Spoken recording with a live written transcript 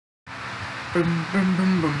Boom boom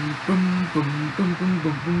boom boom boom boom boom boom boom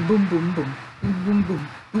boom boom boom boom boom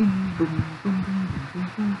boom boom boom boom boom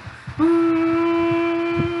boom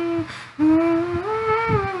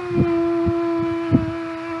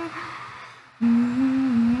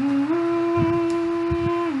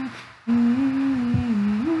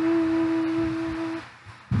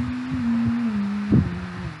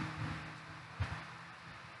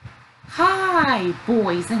Hi,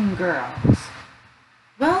 boys and girls.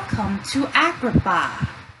 Welcome to Agrippa.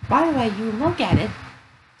 Why do you look at it?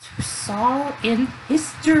 It's all in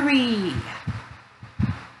history.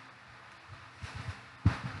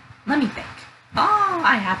 Let me think. Oh,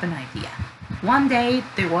 I have an idea. One day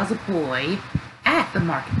there was a boy at the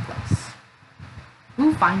marketplace.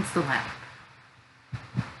 Who finds the lamp?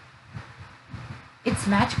 It's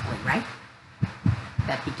magical, right?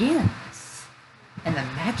 That begins in the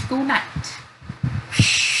magical night.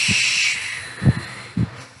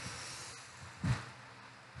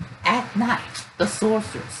 At night, the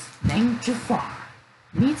sorceress named Jafar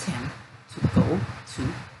meets him to go to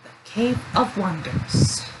the Cave of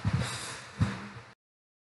Wonders.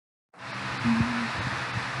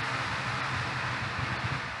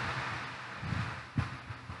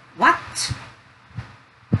 What?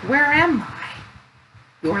 Where am I?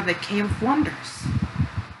 You're the Cave of Wonders.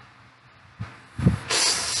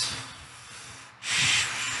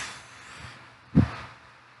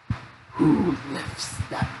 Who lives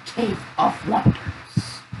the Cave of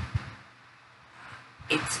Wonders?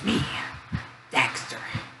 It's me, Dexter.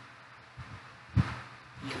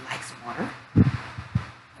 You like some water? No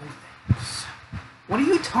thanks. What are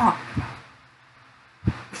you talking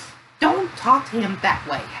about? Don't talk to him that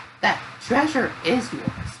way. That treasure is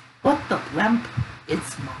yours, but the lamp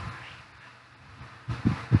is mine.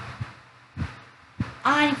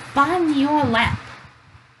 I find your lamp.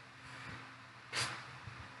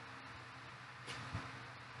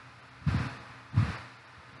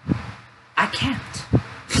 I can't.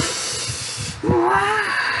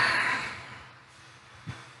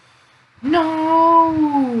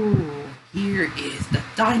 No! Here is the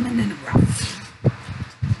diamond in the rough.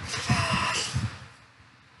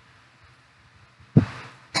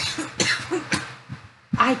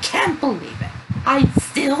 I can't believe it. I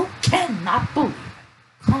still cannot believe it.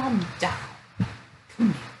 Calm down.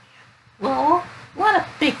 Come here. Well, what a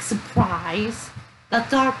big surprise. The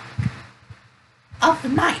dark of the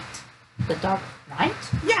night. The dark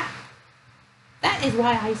night? Yeah. That is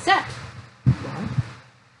why I said. Well,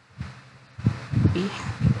 be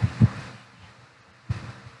happy right now.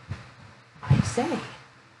 I say.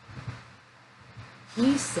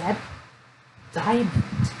 He said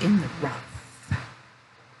diamond in the rough.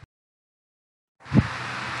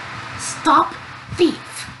 Stop,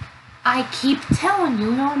 thief! I keep telling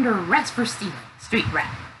you you're under arrest for stealing, street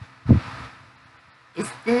rat. Is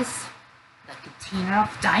this the container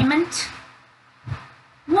of diamond?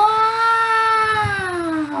 Wow!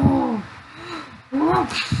 Whoa.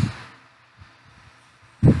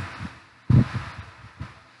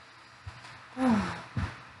 Oh.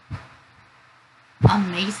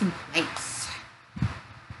 Amazing place.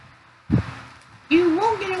 You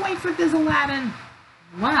won't get away from this, Aladdin.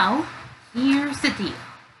 Well, here's the deal.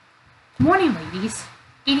 Morning, ladies.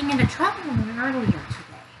 Getting into trouble earlier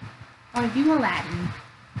today. Are you Aladdin?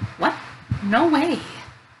 What? No way.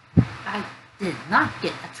 I did not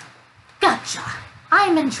get in trouble. Gotcha.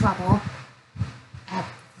 I'm in trouble. At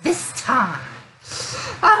this time.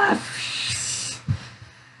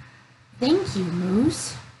 Thank you,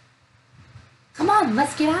 Moose. Come on,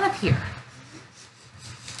 let's get out of here.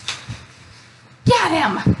 Get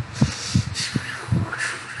him!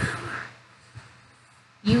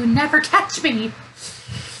 You never catch me!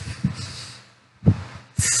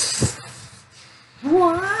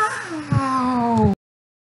 Wow!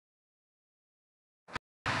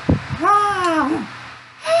 Wow!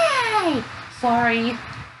 Hey! Sorry.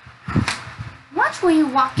 Watch where you're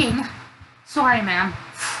walking. Sorry, ma'am.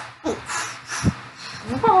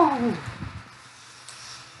 Whoa!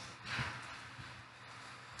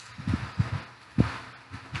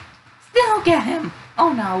 Still get him!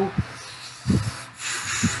 Oh no!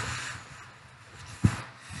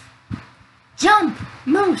 Jump,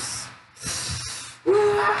 Moose!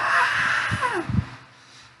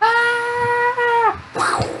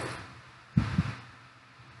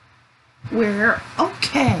 We're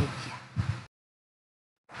okay.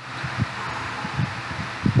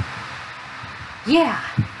 Yeah.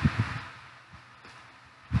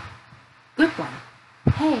 Good one.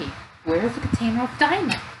 Hey, where's the container of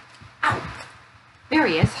diamond? Ow! There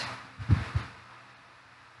he is.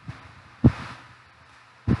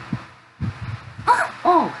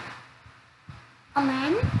 Oh!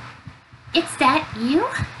 You?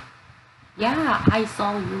 Yeah, I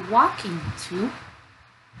saw you walking to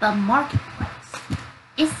the marketplace.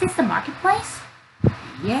 Is this the marketplace?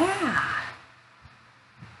 Yeah.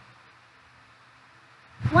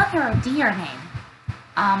 What's your deer name?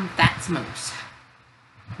 That's Moose.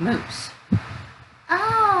 Moose.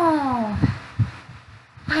 Oh,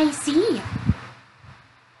 I see.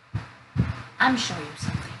 I'm showing you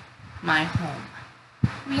something. My home.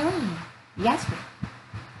 Really? Yes, really.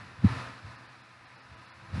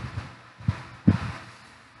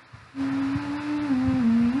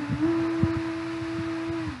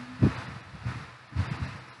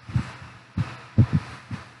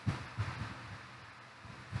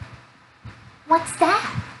 What's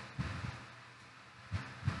that?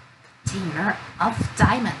 Container of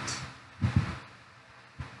diamond.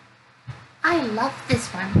 I love this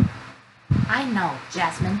one. I know,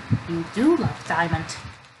 Jasmine, you do love diamond.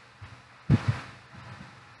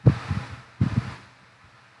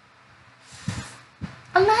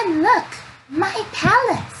 Aladdin, look! My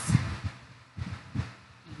palace!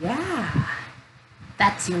 Yeah,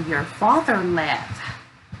 that's where your father lived.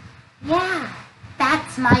 Yeah,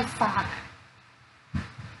 that's my father.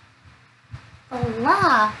 The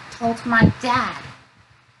law told my dad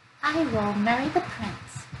I will marry the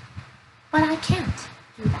prince, but I can't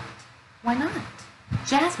do that. Why not,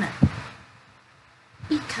 Jasmine?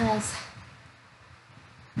 Because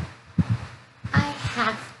I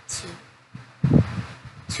have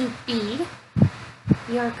to be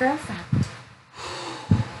your girlfriend.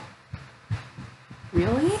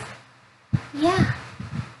 Really? Yeah.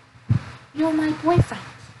 You're my boyfriend.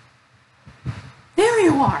 There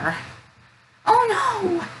you are. Oh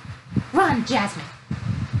no! Run, Jasmine.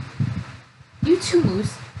 You too,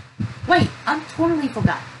 Moose. Wait, I'm totally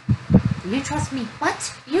forgot. Do you trust me?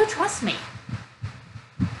 What? You trust me?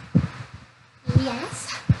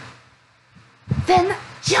 Yes. Then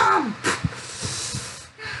jump!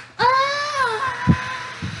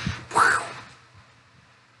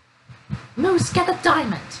 Moose, get the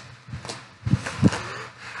diamond.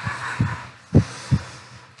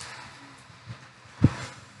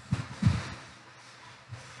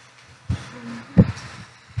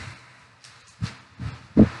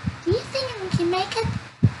 Do you think we can make it?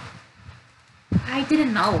 I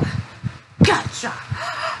didn't know. Gotcha!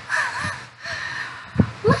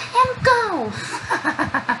 Let him go!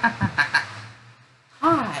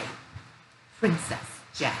 Hi, Princess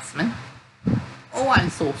Jasmine. Oh, I'm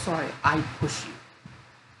so sorry I pushed you.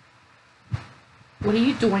 What are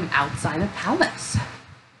you doing outside the palace?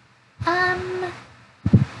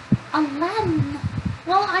 Aladdin.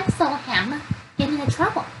 Well, I saw him getting in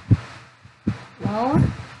trouble. Well,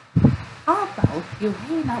 how about you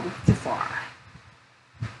hang out with Jafar?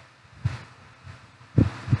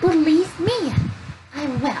 Believe me, I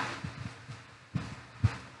will.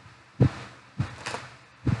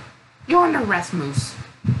 You're under arrest, Moose.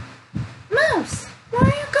 Moose, where are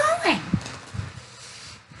you going?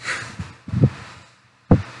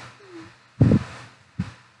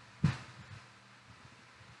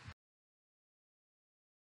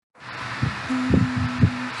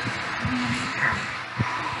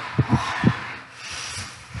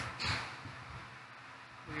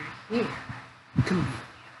 We're here. Come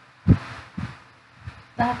here.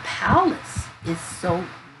 The palace is so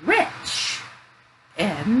rich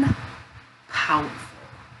and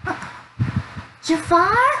powerful.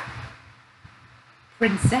 Jafar?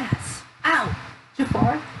 Princess. Ow!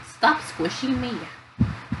 Jafar, stop squishing me.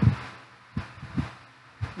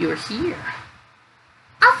 You're here.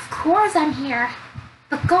 Of course I'm here.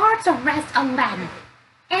 The guards arrest Aladdin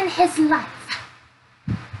and his life.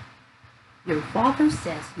 Your father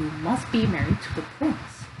says you must be married to the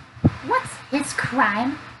prince. What's his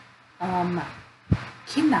crime?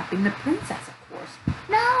 Kidnapping the princess, of course.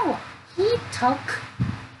 No, he took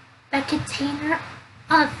the container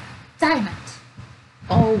of diamond.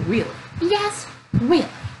 Oh, really? Yes, really.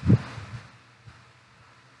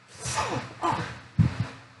 Oh.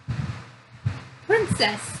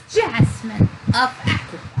 Princess Jasmine of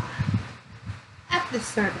Africa. At the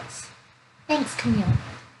service. Thanks, Camille.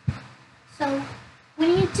 So, what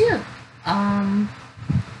do you do? I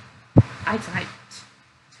tried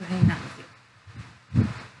to hang out with you.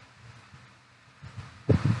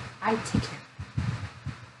 I take care.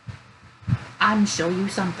 I'm show you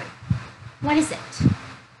something. What is it?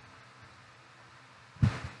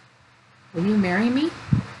 Will you marry me?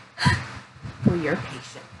 For your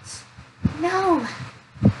patience. No.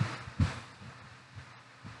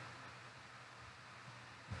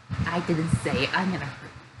 I didn't say I'm gonna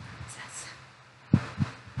hurt you, princess.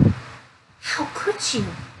 How could you?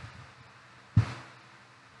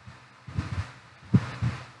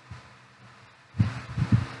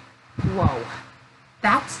 Whoa,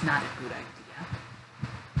 that's not a good idea.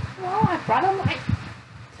 Well, I brought a light.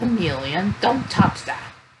 Chameleon, don't touch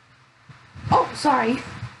that. Oh, sorry.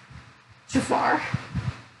 Jafar.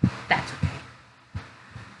 That's okay.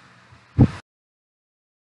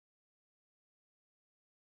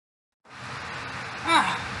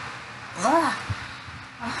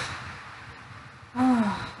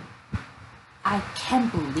 I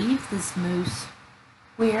can't believe this, Moose.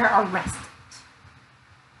 We're arrested.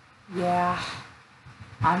 Yeah,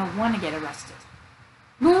 I don't want to get arrested.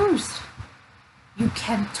 Moose, you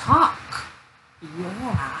can talk.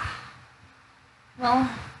 Yeah. Well,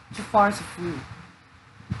 Jafar's a fool.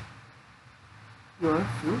 You're a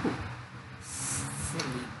fool.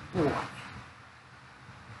 Silly boy.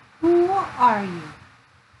 Who are you?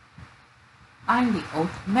 I'm the old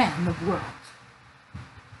man of the world.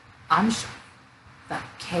 I'm showing you the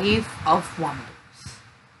Cave of Wonders.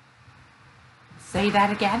 Say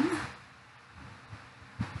that again?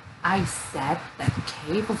 I said the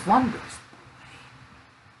Cave of Wonders,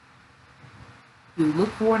 boy. You look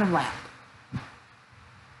for a lamp,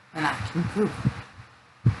 and I can prove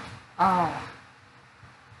it. Oh.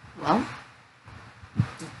 Well,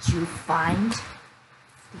 did you find...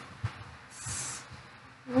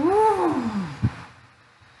 Ooh.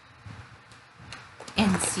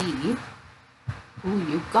 And see who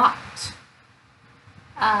you got.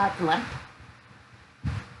 The lamp.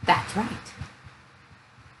 That's right.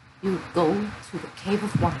 You go to the Cave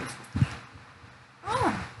of Wonders with me.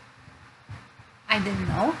 Oh. I didn't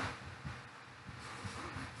know.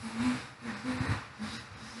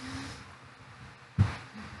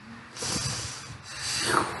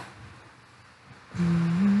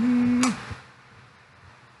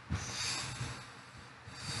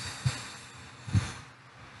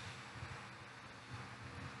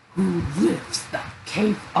 Who lives the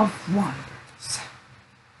Cave of Wonders?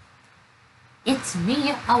 It's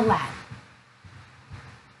me, Aladdin.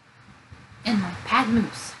 And my pet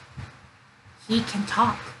Moose. He can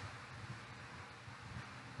talk.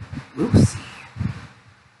 Lucy,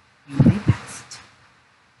 you may best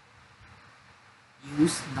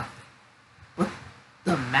use nothing but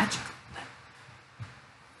the magical lamp.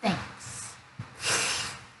 Thanks.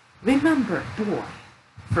 Remember, boy,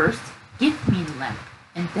 first give me the lamp,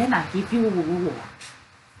 and then I give you a reward.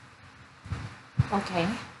 Okay.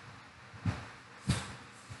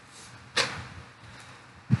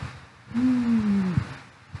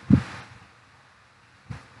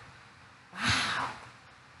 Wow.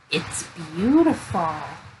 It's beautiful.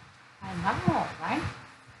 I know, right?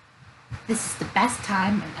 This is the best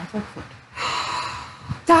time I ever could.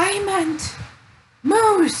 Diamond!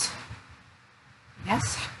 Moose!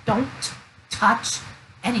 Yes, don't touch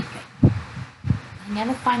anything. I'm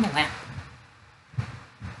gonna find a lamp.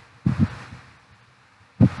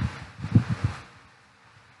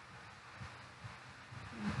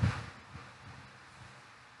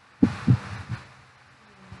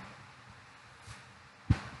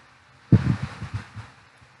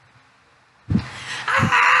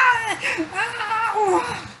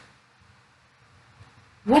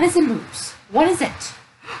 What is it, Moose? What is it?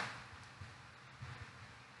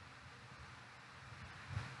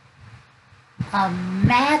 A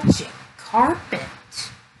magic carpet.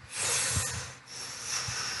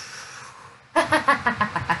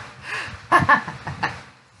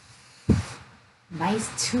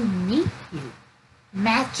 Nice to meet you,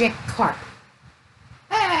 magic carpet.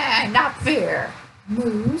 Not fair.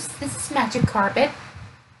 Moose, this is magic carpet.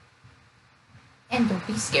 And don't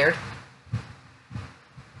be scared.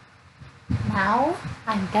 Now,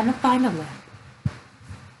 I'm gonna find a lamp.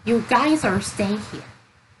 You guys are staying here.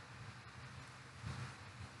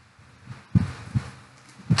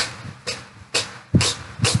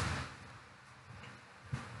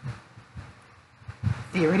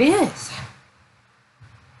 There it is.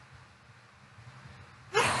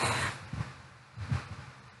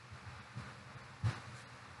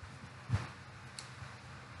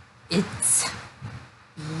 It's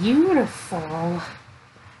beautiful.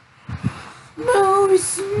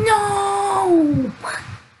 Moose, no!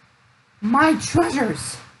 My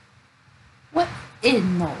treasures! What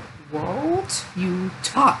in the world? You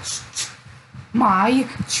touched my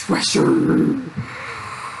treasure!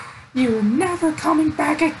 You're never coming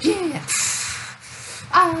back again!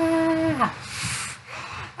 Ah!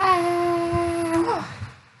 Ah!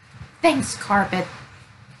 Thanks, carpet.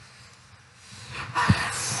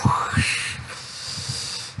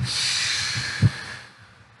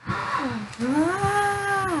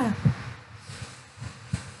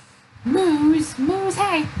 Moose,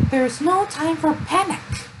 hey, there's no time for panic.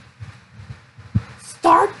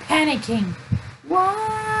 Start panicking. What?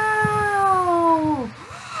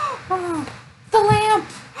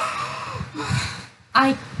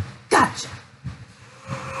 I gotcha.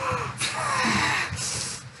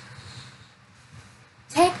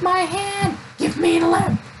 Take my hand. Give me the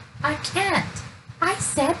lamp. I can't. I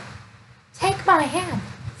said, take my hand.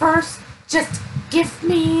 First, just give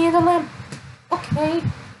me the lamp. Okay.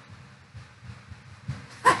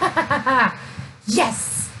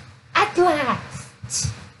 Yes, at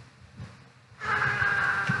last.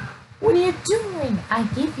 What are you doing? I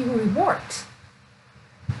give you a reward.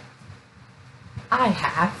 I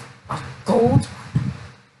have a gold one.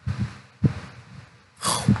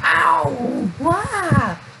 Ow!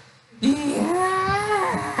 Wow!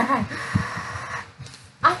 Yeah!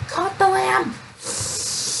 I caught the lamp!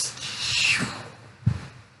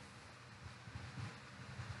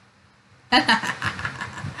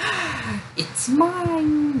 It's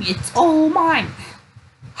mine! It's all mine!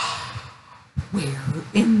 Where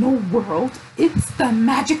in the world is the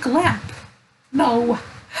magic lamp? No!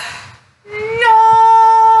 No!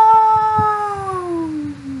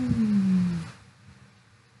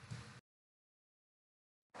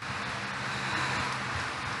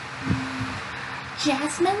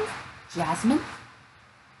 Jasmine? Jasmine?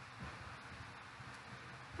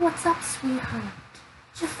 What's up, sweetheart?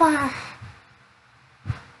 Jafar.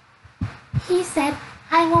 He said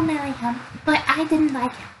I will marry him, but I didn't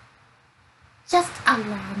like him. Just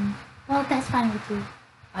Aladdin. Well, that's fine with you.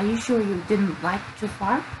 Are you sure you didn't like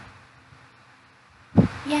Jafar?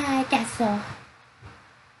 Yeah, I guess so.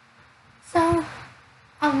 So,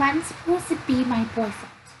 Aladdin's supposed to be my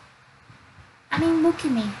boyfriend. I mean, look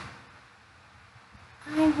at me.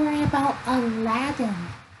 I worry about Aladdin.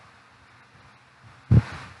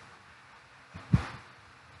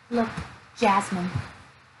 Look, Jasmine,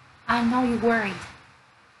 I know you're worried.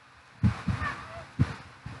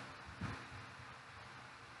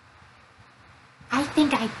 I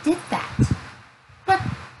think I did that, but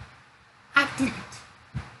I didn't.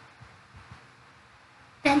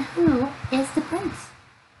 Then who is the prince?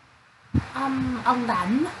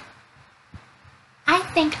 Aladdin? I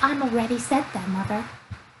think I'm already said that, Mother.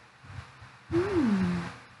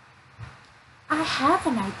 I have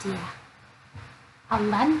an idea.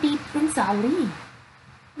 Aladdin be Prince Ali.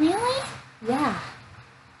 Really? Yeah.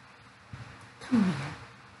 Come here,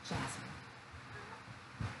 Jasmine.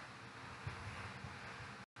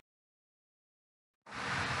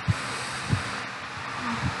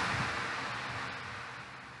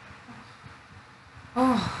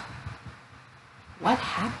 Oh, what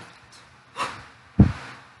happened?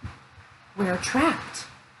 We're trapped.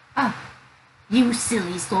 You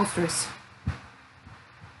silly sorceress.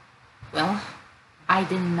 Well, I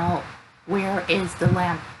didn't know. Where is the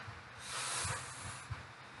lamp?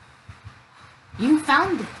 You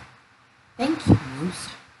found it. Thank you, Moose.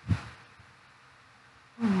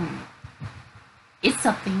 Is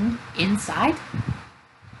something inside?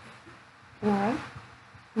 Or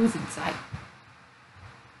who's inside?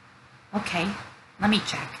 Okay, let me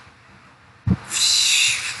check.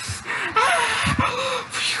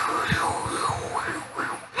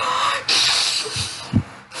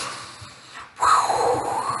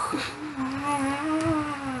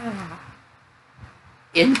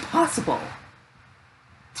 Impossible.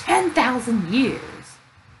 10,000 years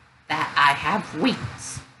that I have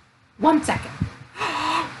wings. 1 second.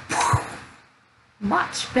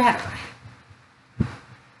 Much better.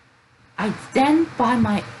 I then buy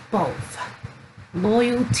my both.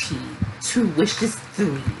 Loyalty to wishes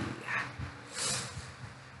 3.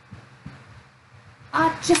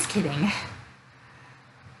 Just kidding.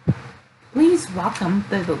 Please welcome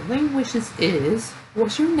the living wishes is,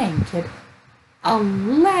 what's your name, kid?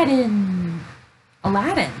 Aladdin.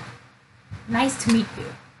 Aladdin. Nice to meet you.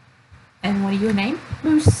 And what is your name?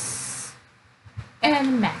 Moose.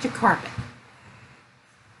 And magic carpet.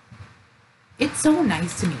 It's so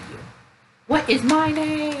nice to meet you. What is my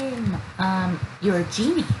name? You're a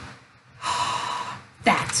genie.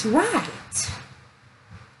 That's right.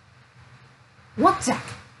 1 sec.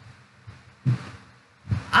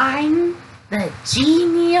 I'm the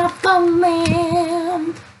genie of the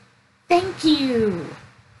lamp. Thank you.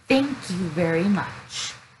 Thank you very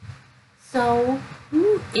much. So,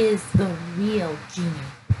 who is the real genie?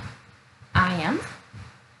 I am?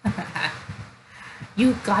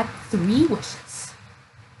 You got 3 wishes.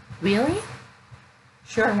 Really?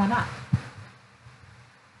 Sure, why not?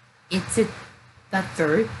 Is it the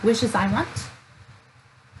 3rd wishes I want?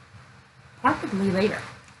 Probably later.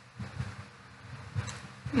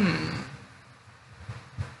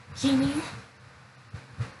 Genie,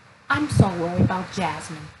 I'm so worried about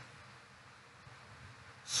Jasmine.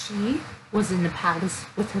 She was in the palace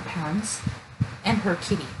with her parents and her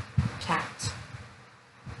kitty, cat.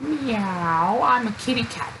 Meow, I'm a kitty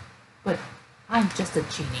cat, but I'm just a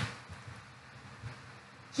genie.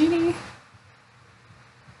 Genie,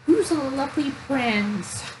 who's a lovely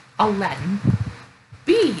prince? Aladdin,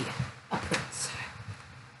 be a prince.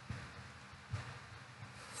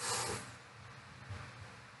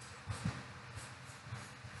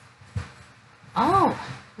 Oh,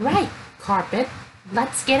 right, carpet.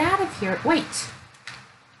 Let's get out of here. Wait.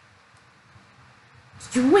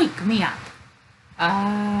 Did you wake me up?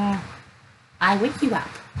 I wake you up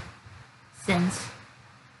since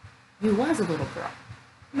you was a little girl.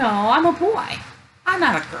 No, I'm a boy. I'm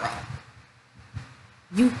not a girl.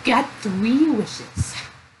 You got 3 wishes.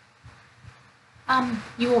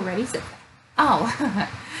 You already said that. Oh,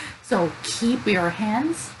 so keep your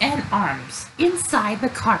hands and arms inside the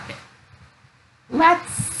carpet.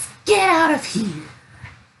 Let's get out of here.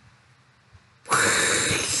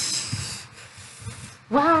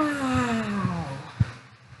 Wow.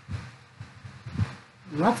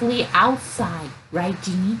 Lovely outside, right,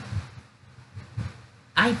 Genie?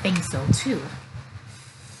 I think so, too.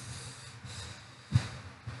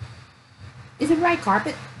 Is it right,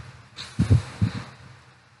 carpet?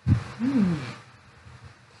 Hmm.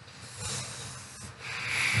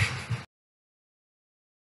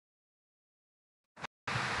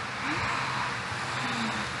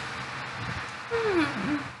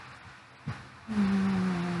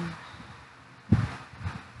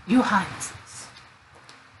 Your Highnesses.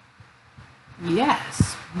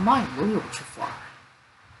 Yes, my royal Jafar.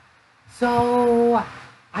 So,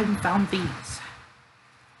 I found these.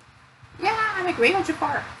 Yeah, I'm a royal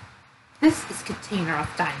Jafar. This is container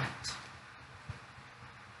of diamond.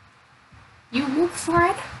 You look for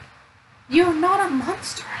it? You're not a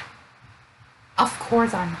monster. Of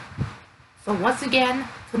course I'm not. So once again,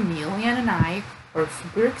 Chameleon and I are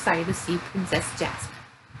super excited to see Princess Jasmine.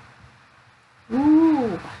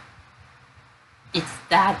 Ooh. Is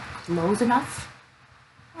that close enough?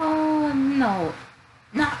 Oh, no.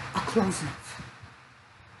 Not close enough.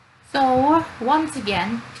 So, once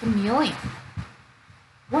again, Chameleon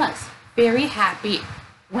was very happy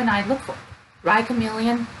when I looked for it. Right,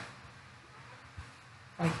 Chameleon?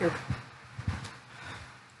 Right here.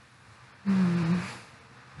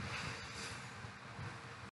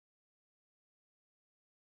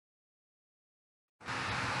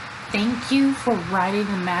 Thank you for riding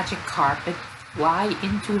the magic carpet fly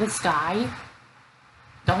into the sky.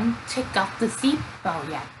 Don't take off the seatbelt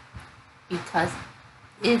yet, because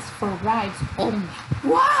it's for rides only.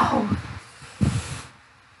 Wow!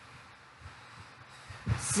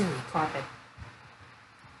 Silly carpet.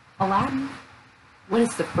 Aladdin, what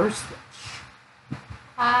is the first wish?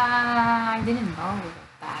 I didn't know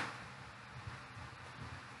that.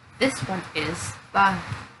 This one is the...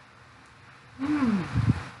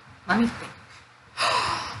 let me think.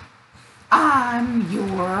 I'm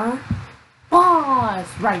your boss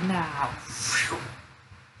right now.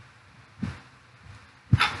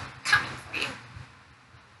 I'm coming for you.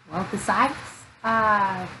 Well, besides,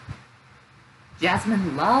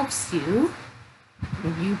 Jasmine loves you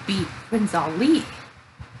when you beat Prince Ali.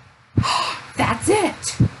 That's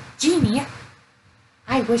it! Genie,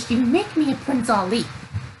 I wish you'd make me a Prince Ali.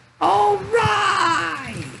 All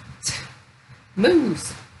right!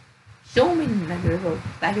 Moves. Show me that you're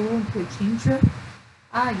going to change her.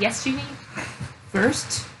 Yes, Genie.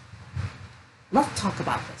 First, let's talk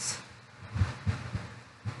about this.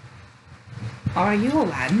 Are you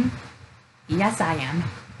Aladdin? Yes, I am.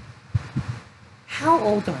 How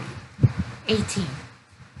old are you? 18.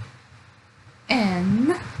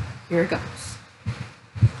 And here it goes.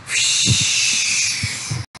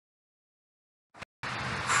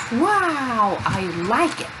 Wow, I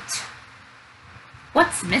like it.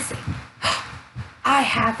 What's missing? I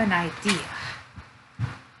have an idea.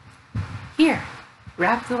 Here,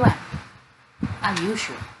 grab the lamp.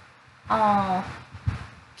 Unusual.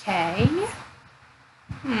 Okay.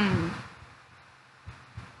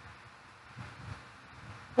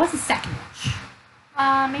 What's the second wish?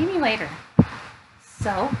 Maybe later.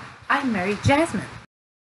 So, I married Jasmine.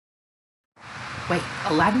 Wait,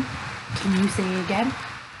 Aladdin? Can you say it again?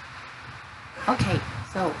 Okay,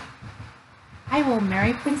 so I will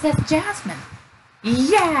marry Princess Jasmine.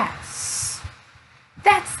 Yes!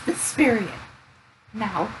 That's the spirit.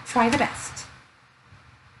 Now, try the best.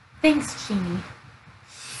 Thanks, Genie.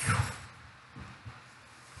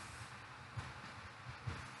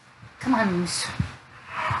 Come on, Moose.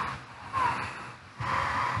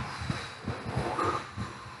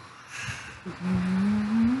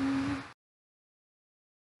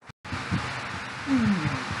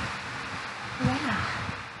 Yeah,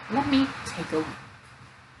 let me take a look.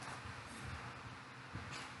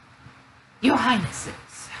 Your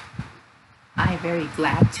Highnesses, I'm very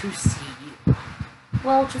glad to see you.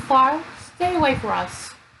 Well, Jafar, stay away from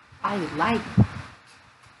us. I like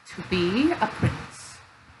to be a prince.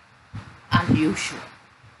 Unusual.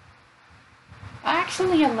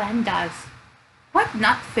 Actually, Aladdin does. What?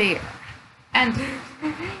 Not fair. And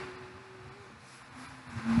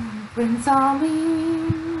Prince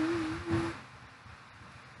Ali,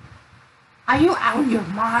 are you out of your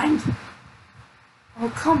mind? Oh,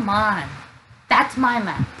 come on. That's my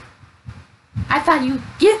lamp. I thought you'd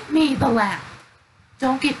give me the lamp.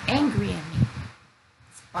 Don't get angry at me,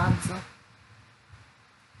 Sponsor.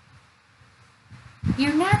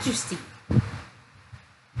 Your Majesty,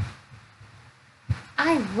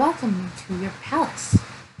 I welcome you to your palace.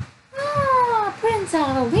 Ah, Prince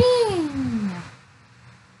Aladdin!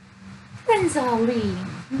 Prince Aladdin!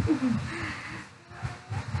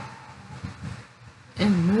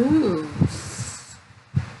 And moose.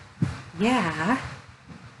 Yeah,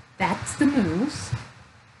 that's the moose.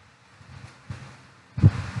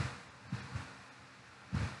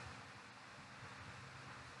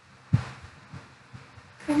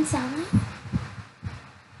 Prince Ali?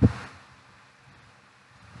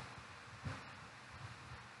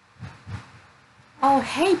 Oh,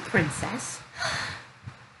 hey, Princess.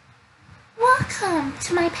 Welcome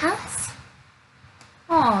to my palace.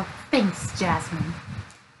 Oh, thanks, Jasmine.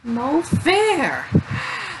 No fair.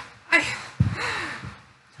 I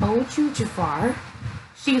told you, Jafar.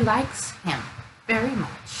 She likes him very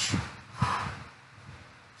much.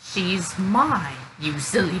 She's mine, you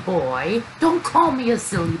silly boy. Don't call me a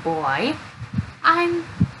silly boy. I'm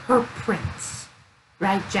her prince.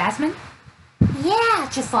 Right, Jasmine? Yeah,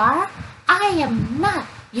 Jafar. I am not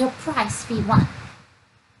your prize V1.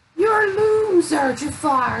 You're a loser,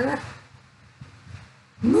 Jafar.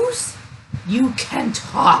 Moose, you can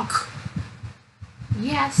talk.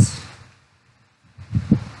 Yes.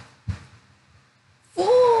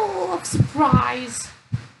 Full of surprise.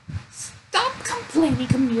 Stop complaining,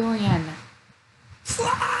 Chameleon.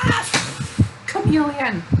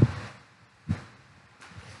 Chameleon.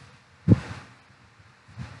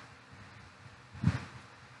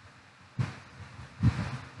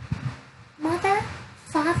 Mother?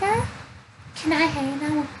 Father? Can I hang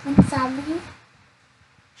out with Prince Ali?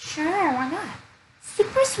 Sure, why not?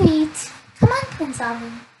 Super sweet. Come on, Prince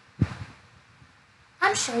Ali.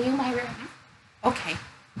 I'll show you my room. Okay.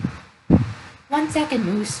 1 second,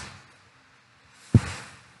 Moose.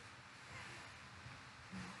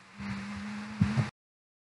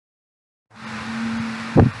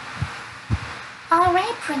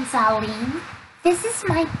 Alright, Prince Aladdin. This is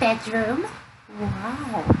my bedroom.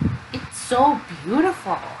 Wow, it's so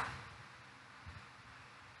beautiful.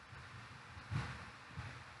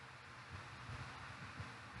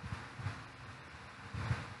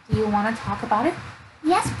 Do you want to talk about it?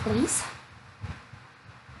 Yes, please.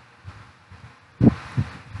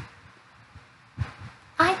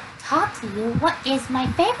 I talk to you. What is my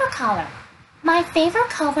favorite color? My favorite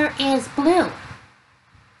color is blue.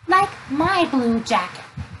 Like my blue jacket.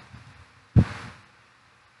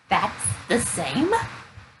 That's the same?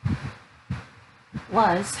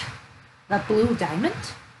 Was the blue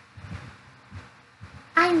diamond?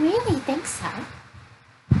 I really think so.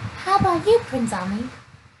 How about you, Prince Ali?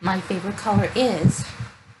 My favorite color is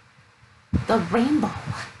the rainbow,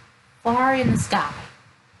 far in the sky.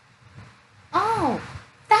 Oh,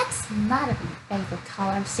 that's not a favorite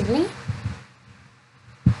color, silly.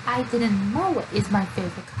 I didn't know what is my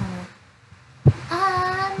favorite color.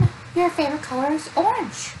 Your favorite color is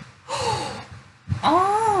orange.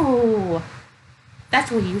 Oh, that's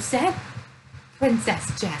what you said, Princess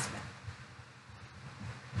Jasmine.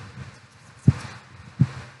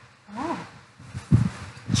 Oh.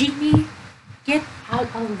 Genie, get out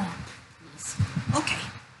of the lamp, please. Okay.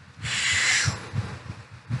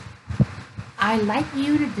 I'd like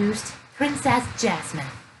you to introduce Princess Jasmine.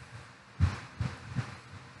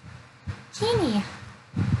 Genie,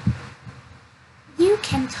 you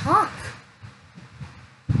can talk.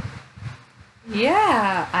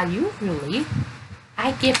 Yeah, are you really?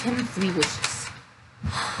 I give him 3 wishes.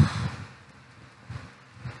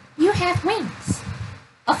 You have wings.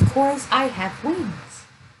 Of course I have wings.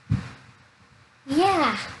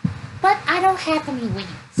 Yeah, but I don't have any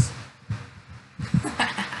wings.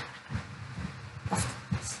 Of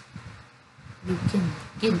course. You can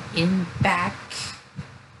get in back.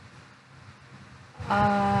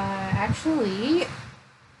 Actually,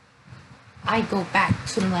 I go back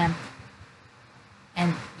to the lamp.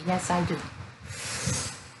 And yes, I do.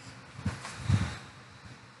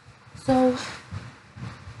 So,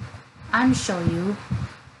 I'm show you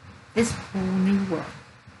this whole new world.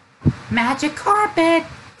 magic carpet.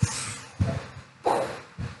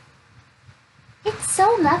 It's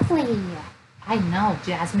so lovely. I know,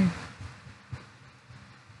 Jasmine.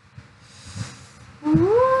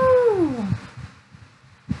 Ooh.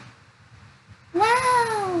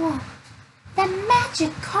 Wow. The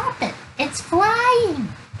magic carpet. It's flying.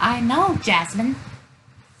 I know, Jasmine.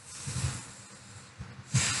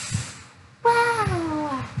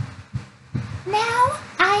 Wow. Now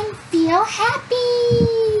I feel happy.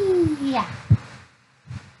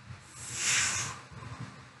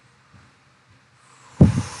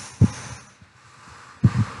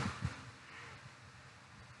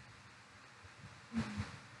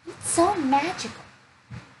 It's so magical.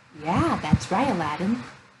 Yeah, that's right, Aladdin.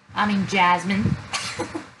 I mean, Jasmine.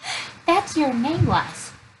 That's your name,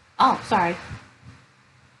 Les. Oh, sorry.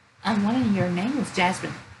 I'm wondering your name was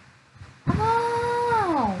Jasmine.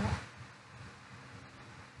 Oh.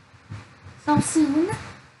 So soon?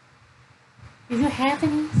 Did you have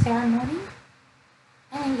any ceremony?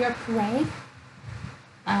 And your parade?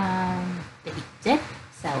 They did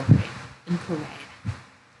celebrate in parade.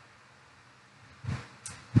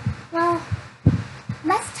 Well,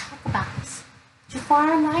 let's talk about this.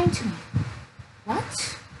 Jafar lied to me.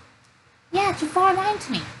 What? Yeah, Jafar lied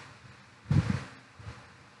to me.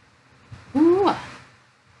 Who?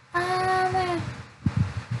 I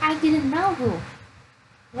didn't know who.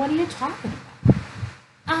 What are you talking about?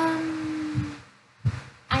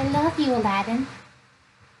 I love you, Aladdin.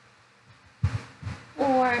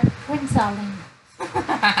 Or Prince Aladdin.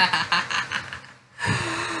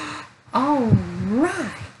 All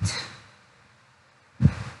right.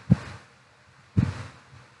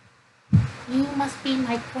 You must be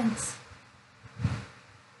my prince.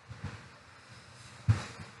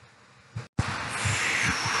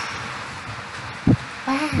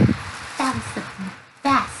 Wow, that was the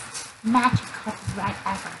best magic carpet ride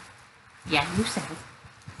ever. Yeah, you said it.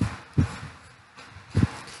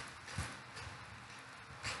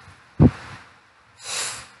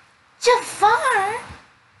 Jafar?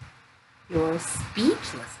 You're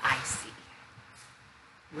speechless, I see.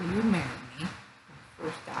 Will you marry me in the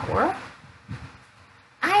first hour?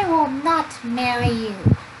 I will not marry you.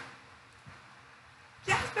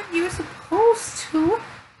 Jasmine, you're supposed to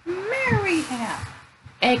marry him.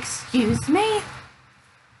 Excuse me?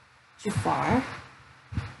 Jafar?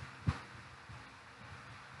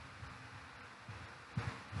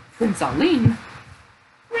 Prince Aline?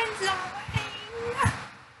 Prince Aline!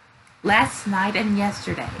 Last night and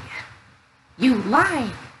yesterday, you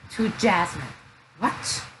lied to Jasmine.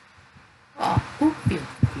 What? Oh, who feels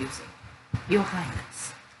confusing? Your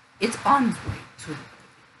Highness, it's on its way to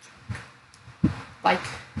the like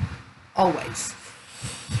always.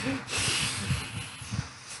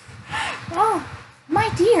 Oh, my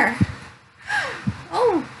dear.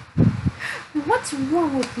 Oh, what's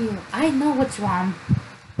wrong with you? I know what's wrong.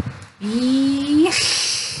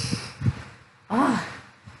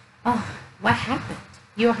 Oh, what happened?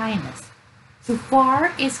 Your Highness,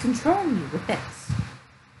 Jafar is controlling you with this.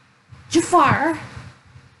 Jafar,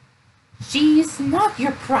 she's not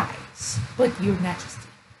your prize, but your Majesty.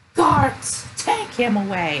 Guards, take him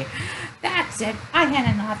away. That's it, I had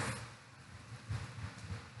enough.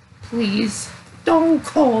 Please, don't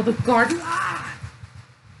call the guard.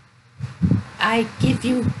 I give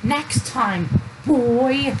you next time,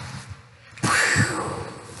 boy.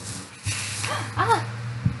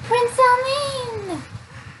 Prince Aline!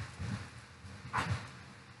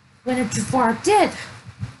 When a Jafar did.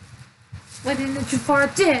 When a Jafar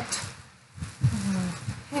did.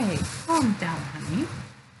 Hey, calm down, honey.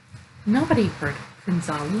 Nobody hurt Prince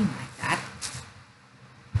Aline like that.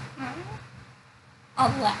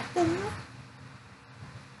 Aladdin?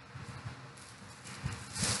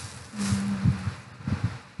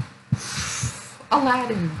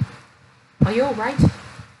 Aladdin, are you alright?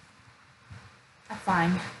 I'm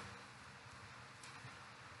fine.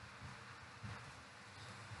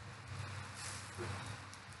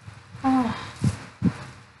 Oh,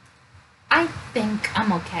 I think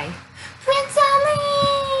I'm okay. Prince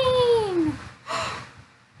Aline!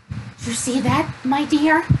 You see that, my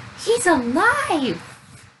dear? He's alive!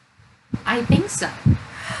 I think so.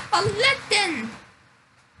 Aladdin!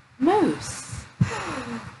 Moose.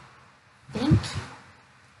 Thank you.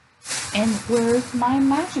 And where's my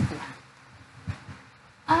magic lamp?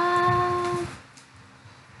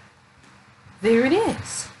 There it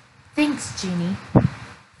is. Thanks, Genie.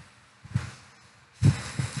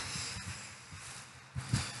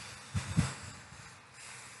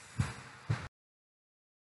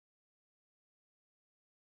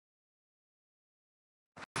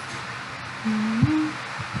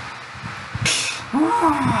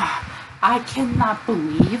 I cannot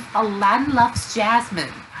believe Aladdin loves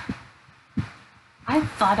Jasmine. I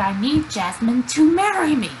thought I need Jasmine to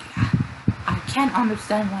marry me. I can't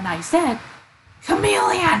understand when I said,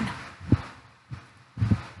 chameleon!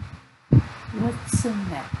 What's the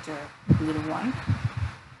matter, little one?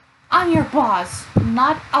 I'm your boss,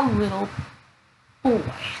 not a little boy.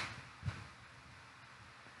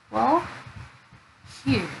 Well,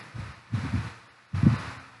 here.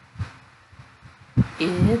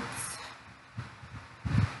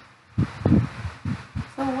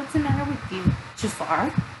 So what's the matter with you,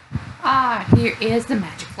 Jafar? Ah, here is the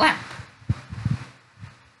magic lamp.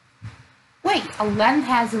 Wait, Aladdin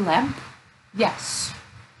has a lamp? Yes.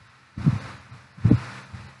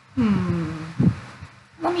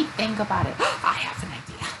 Let me think about it. I have an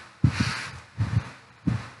idea.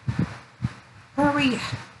 Hurry.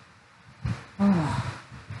 Oh,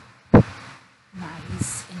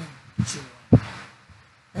 nice and enjoy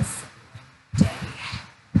the sunny day.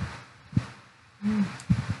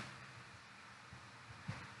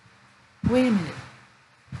 Wait a minute.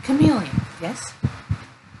 Chameleon, yes?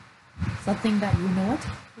 Something that you know it?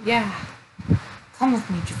 Yeah. Come with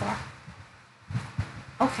me, Jafar.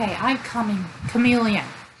 Okay, I'm coming. Chameleon.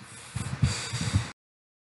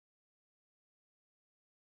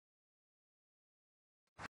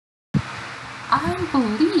 I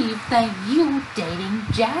believe that you dating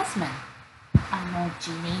Jasmine. I know,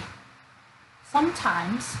 Genie.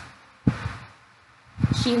 Sometimes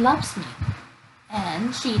she loves me,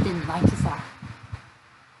 and she didn't like Jafar.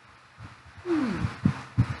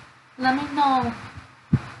 Let me know.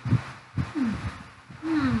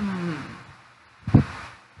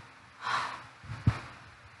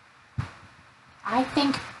 I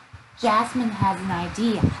think Jasmine has an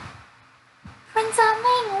idea. Prince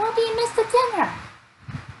Ling, will we miss the dinner?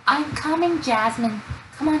 I'm coming, Jasmine.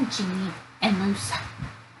 Come on, Genie and Moose.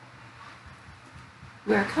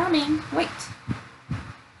 We're coming. Wait.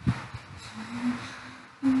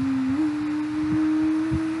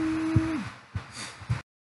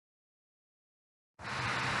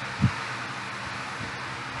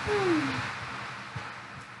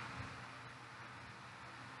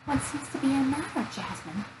 What seems to be the matter,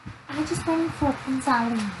 Jasmine? I just waiting for Prince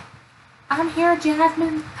Ling. I'm here,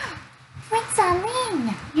 Jasmine. Prince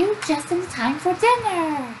Ling, you just in time for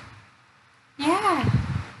dinner. Yeah,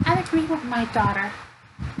 I agree with my daughter.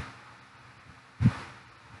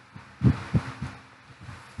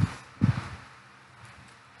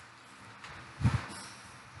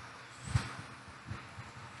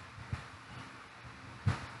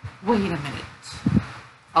 Wait a minute.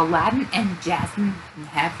 Aladdin and Jasmine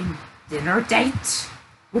having dinner date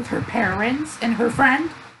with her parents and her friend?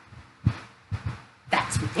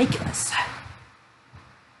 That's ridiculous.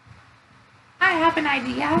 I have an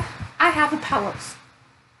idea. I have a palace.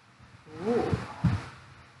 Ooh.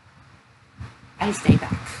 I stay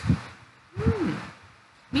back.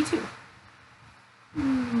 Me too.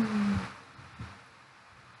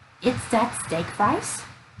 It's that steak fries?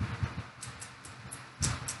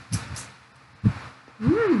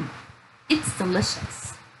 It's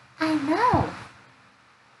delicious. I know.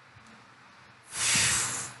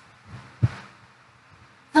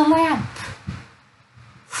 The lamp.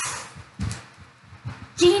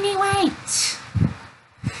 Genie, wait.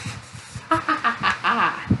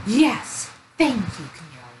 Yes, thank you,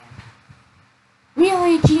 Chameleon.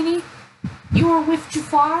 Really, Genie? You are with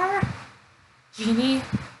Jafar? Genie,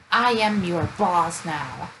 I am your boss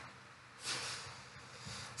now.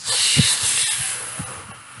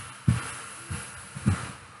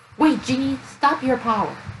 Wait, Genie, stop your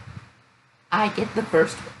power. I get the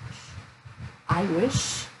first wish. I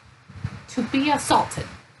wish to be a sultan.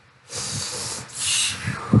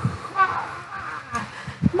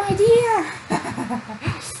 My dear!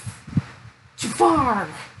 Jafar!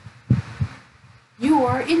 You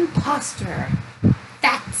are imposter.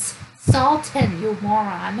 That's sultan, you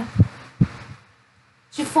moron.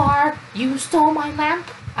 Jafar, you stole my lamp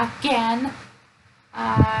again.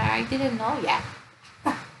 I didn't know yet.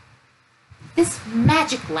 This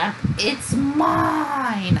magic lamp, it's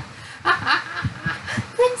mine!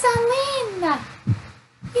 Prince Ling!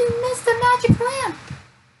 You missed the magic lamp!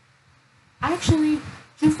 Actually,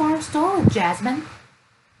 Jafar stole it, Jasmine.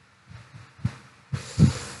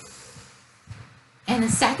 And the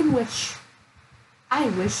second wish, I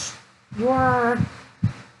wish you're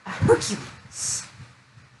a Hercules.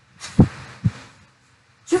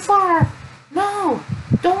 Jafar, no!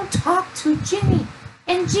 Don't talk to Genie!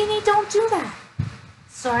 And Genie, don't do that.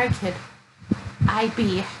 Sorry, kid. I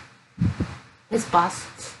be his boss.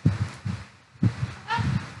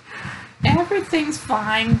 Everything's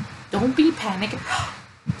fine. Don't be panicked.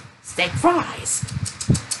 steak fries.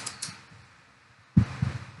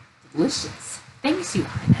 Delicious. Thanks, Your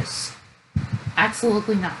Highness.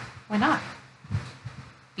 Absolutely not. Why not?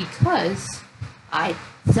 Because I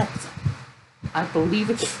said so. I believe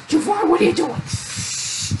it. Jafar, what are you doing?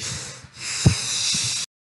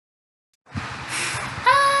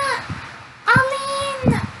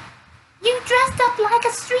 Aline! You dressed up like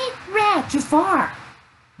a street rat. Jafar,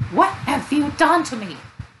 what have you done to me?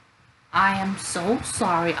 I am so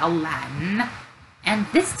sorry, Aladdin. And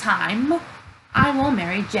this time, I will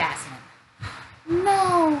marry Jasmine.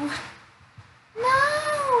 No.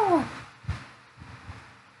 No.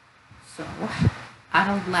 So, I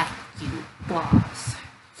don't like you, boss.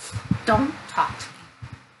 Don't talk to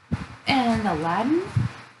me. And Aladdin,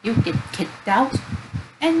 you get kicked out.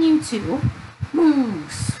 And you too,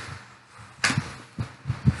 Moose.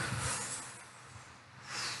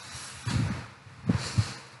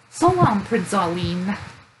 So long, Prince Aline.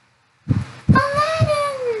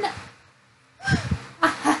 Aladdin!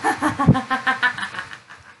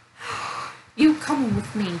 You come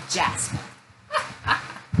with me, Jasmine.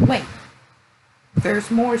 Wait,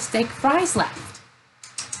 there's more steak fries left.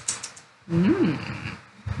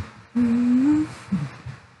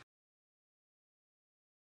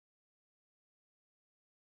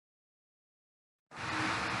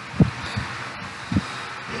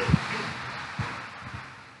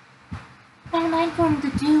 What am I going to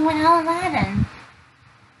do with Aladdin?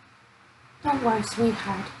 Don't worry,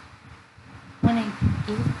 sweetheart. When I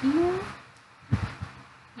give you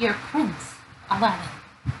your prince, Aladdin,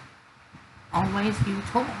 always you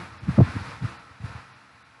told him.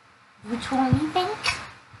 You truly think?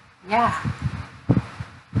 Yeah.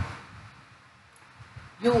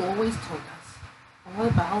 You always told us all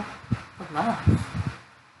about the love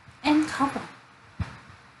and couple.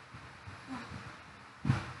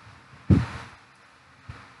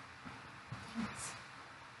 Thanks.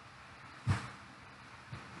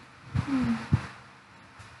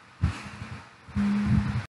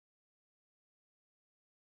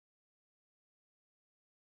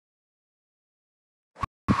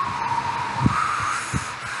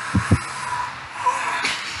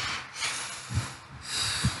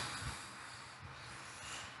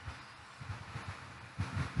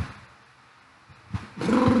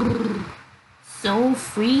 So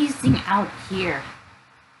freezing out here.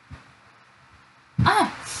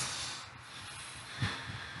 Ah!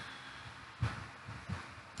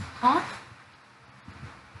 Huh?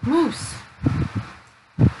 Moose,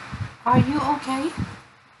 are you okay?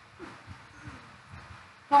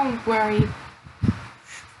 Don't worry.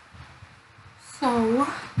 So,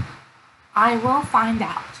 I will find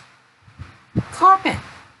out. Carpet!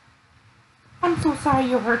 I'm so sorry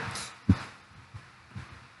you hurt.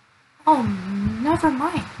 Oh, never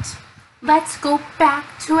mind. Let's go back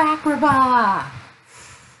to Agrabah.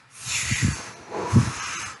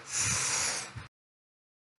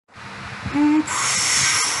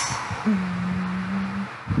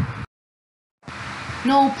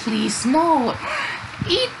 No, please, no.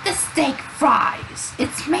 Eat the steak fries.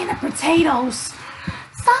 It's made of potatoes.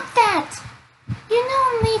 Stop that! You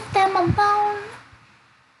don't leave them alone.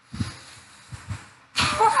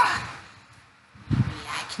 Maybe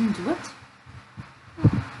I can do it.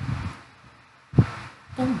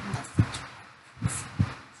 Don't listen to him.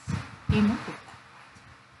 You know that,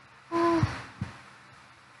 right?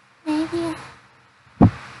 Maybe.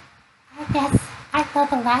 I guess I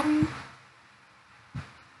love Aladdin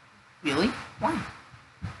Really? Why?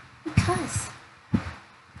 because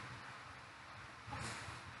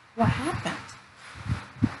What happened?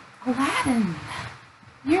 Aladdin,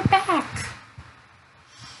 you're back.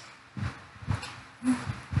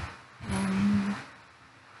 And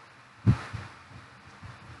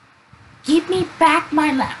give me back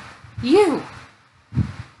my lamp. You!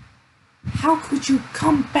 How could you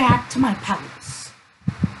come back to my palace?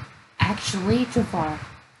 Actually, Jafar,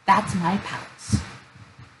 that's my palace.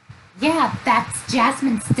 Yeah, that's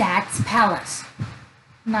Jasmine's dad's palace.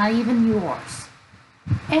 Not even yours.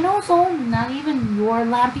 And also, not even your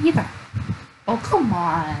lamp either. Oh, come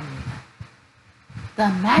on. The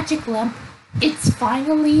magic lamp, it's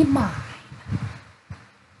finally mine.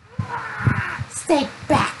 Stay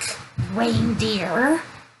back, reindeer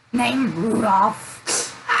named Rudolph.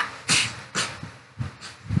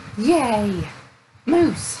 Yay,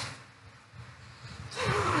 Moose.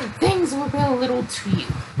 Things will go a little to you.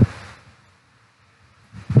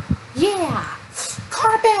 Yeah,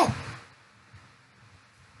 carpet.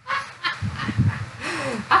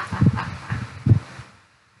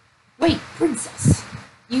 Wait, princess,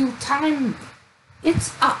 you time,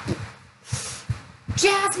 it's up.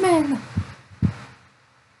 Jasmine.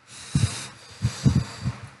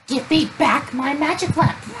 Give me back my magic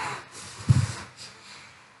lamp!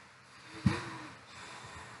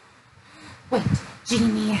 Wait,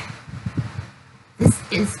 Genie. This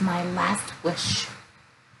is my last wish.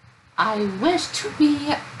 I wish to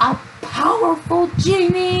be a powerful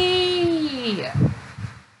genie!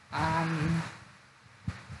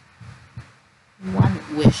 One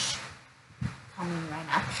wish coming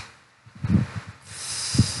right up.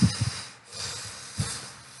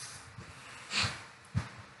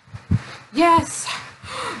 Yes!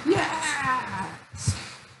 Yes!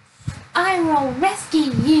 I will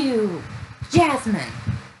rescue you, Jasmine!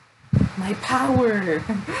 My power!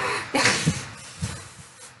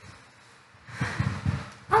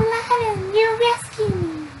 Aladdin, you rescue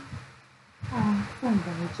me! Oh, don't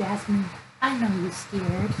worry, Jasmine. I know you're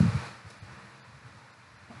scared.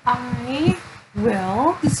 I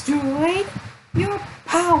will destroy your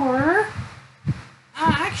power.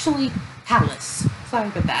 Actually, palace. Sorry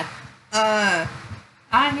about that.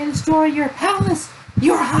 I'm gonna destroy your palace,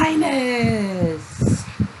 Your Highness.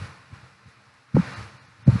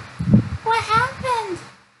 What happened?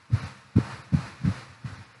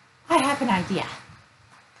 I have an idea.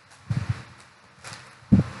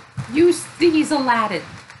 Use these, Aladdin.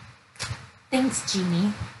 Thanks,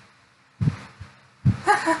 Genie.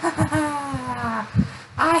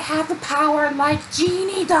 I have the power like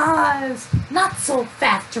Genie does. Not so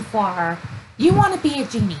fast, Jafar. You want to be a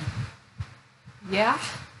genie? Yeah?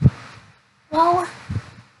 Well,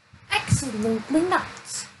 absolutely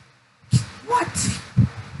not. What?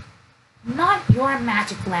 Not your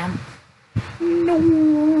magic lamp. No.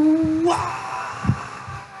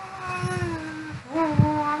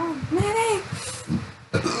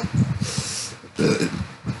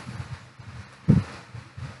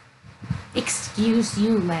 Excuse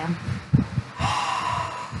you, lamp.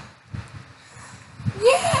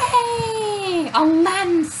 Yay!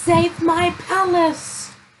 Aladdin saved my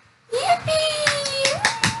palace! Yippee!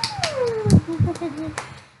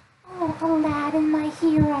 Oh, Aladdin, my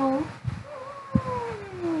hero.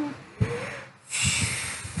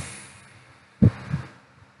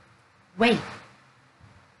 Wait.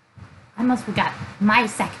 I must forgot my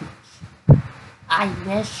second wish. I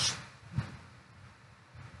wish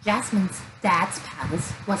Jasmine's dad's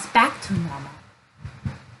palace was back to normal.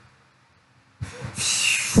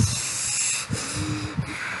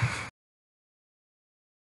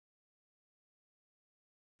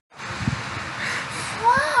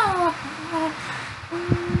 Wow!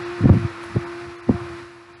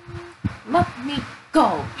 Let me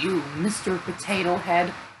go, you Mr. Potato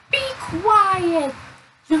Head. Be quiet!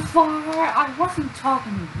 Jafar, I wasn't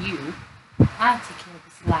talking to you. I'll take care of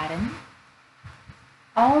this, Aladdin.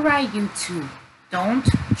 Alright, you two. Don't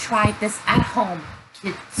try this at home,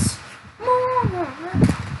 kids.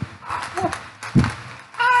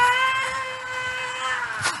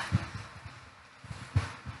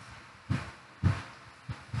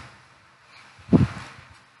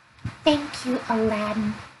 Thank you,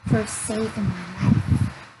 Aladdin, for saving my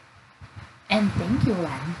life. And thank you,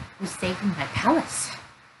 Aladdin, for saving my palace.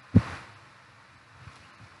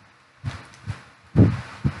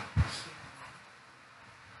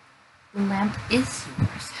 The lamp is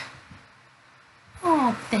yours.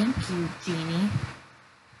 Oh, thank you, Genie.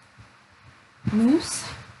 Moose,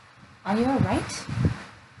 are you alright?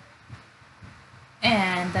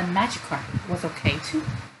 And the magic carpet was okay too.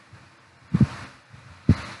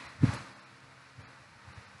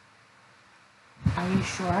 Are you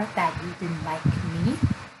sure that you didn't like me?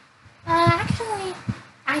 Actually,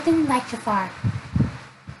 I didn't like Jafar.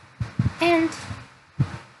 And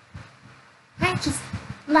I just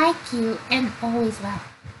like you and always will.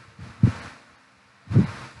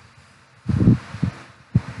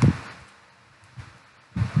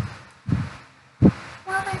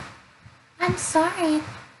 Well, I'm sorry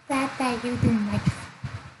that you didn't like Jafar.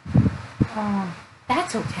 Oh,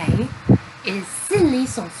 that's okay. It's silly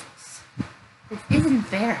sauce. It isn't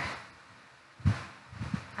fair.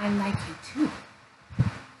 I like you too.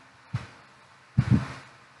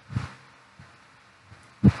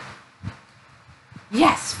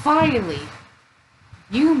 Yes, finally!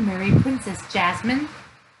 You marry Princess Jasmine,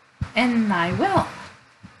 and I will.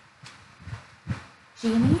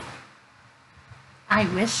 Genie, I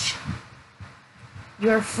wish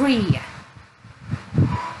you're free.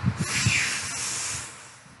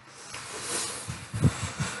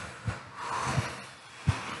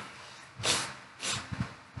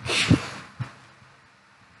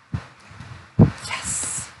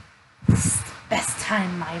 Yes, this is the best time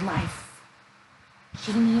in my life.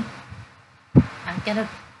 Genie, I'm gonna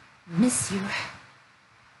miss you.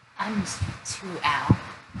 I miss you too, Al.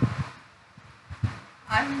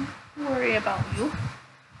 I'm worried about you.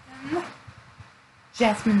 And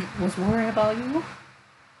Jasmine was worried about you.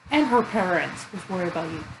 And her parents was worried about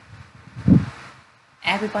you.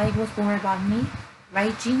 Everybody was worried about me.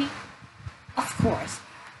 Right, Genie? Of course.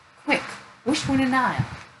 Quick, wish for an aisle.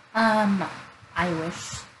 I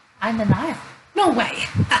wish I'm an aisle. No way!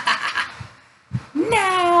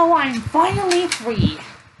 Now I'm finally free.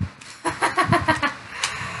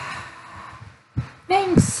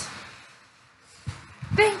 Thanks.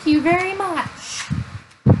 Thank you very much.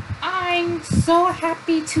 I'm so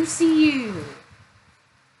happy to see you.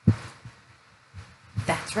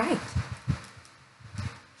 That's right.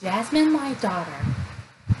 Jasmine, my daughter.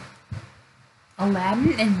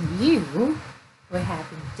 Aladdin and you will have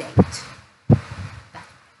a date.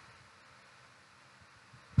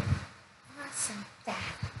 Awesome, Dad.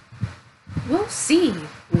 We'll see.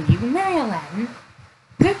 Will you marry Aladdin?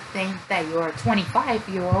 Good thing that you're a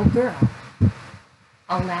 25-year-old girl.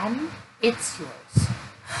 Aladdin, it's yours.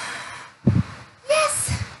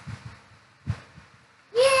 Yes!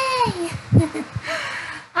 Yay!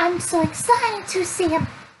 I'm so excited to see him.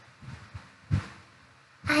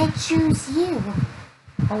 I choose you,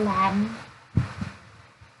 Aladdin.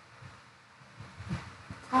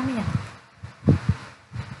 Come here.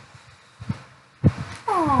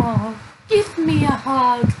 Oh, give me a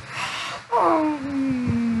hug. Oh.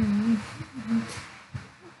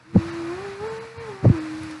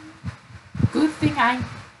 Good thing I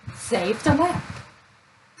saved the lamp.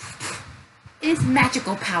 It's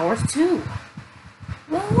magical powers too.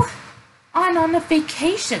 Well, I'm on a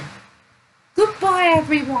vacation. Goodbye,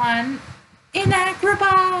 everyone. In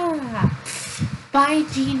Agrabah. Bye,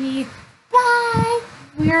 Genie. Bye.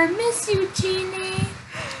 We'll miss you, Genie.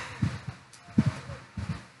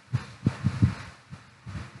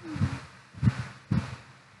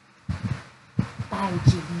 Bye,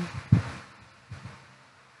 Genie.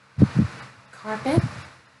 Carpet?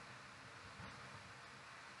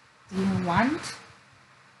 Do you want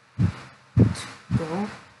to go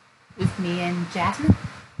with me and Jasmine?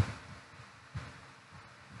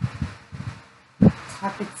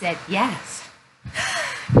 Carpet said yes.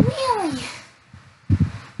 Really?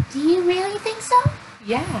 Do you really think so?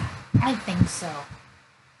 Yeah, I think so.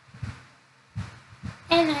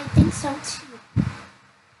 And I think so too.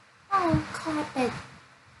 Oh, Carpet,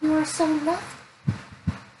 you are so lovely.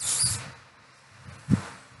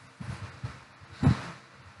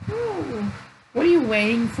 Ooh, what are you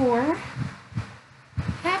waiting for?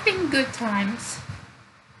 Having good times.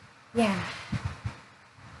 Yeah.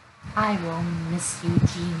 I will miss you,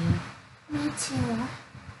 Genie. Me too.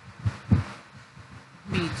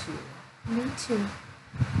 Me too. Me too.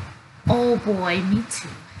 Oh boy, me too.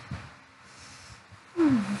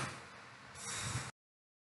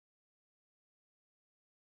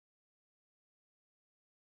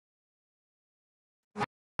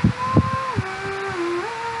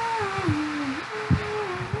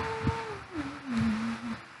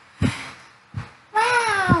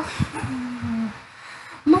 Wow!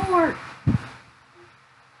 Lord,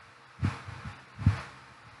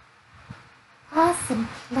 Awesome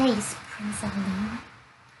place, Prince Aline.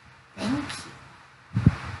 thank you.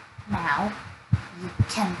 Now, you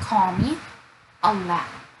can call me Aladdin.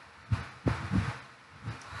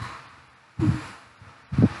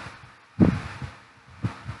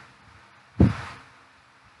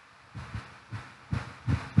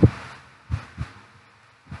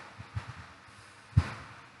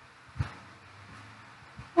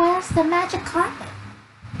 Where's the magic carpet?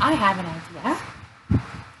 I have an idea.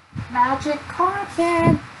 Magic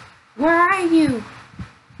carpet, where are you?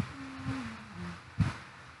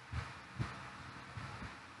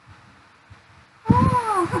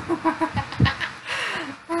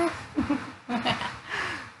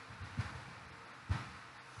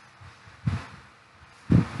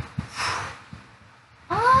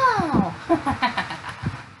 Oh!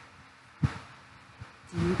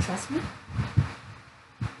 Do you trust me?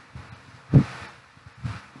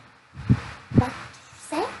 What did you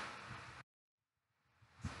say?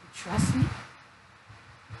 Trust me?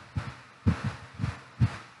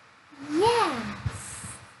 Yes.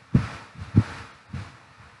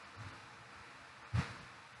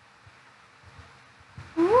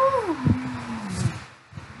 Ooh.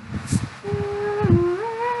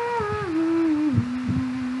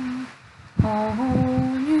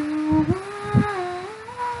 Oh, you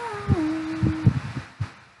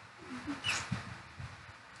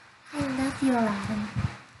I love you, Aladdin.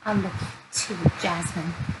 I love you too,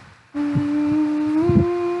 Jasmine.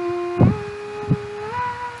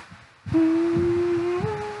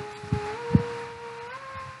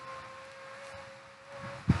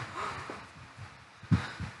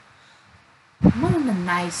 Wasn't a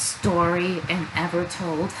nice story and ever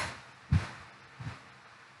told.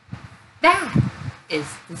 That is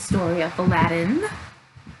the story of Aladdin.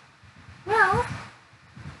 Well,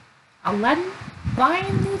 Aladdin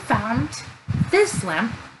finally found this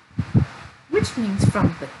lamp, which means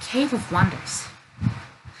from the Cave of Wonders.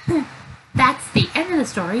 That's the end of the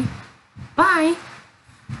story. Bye!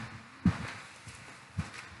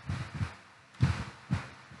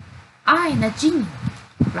 I am a genie,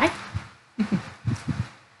 right?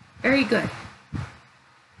 Very good.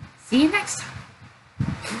 See you next time.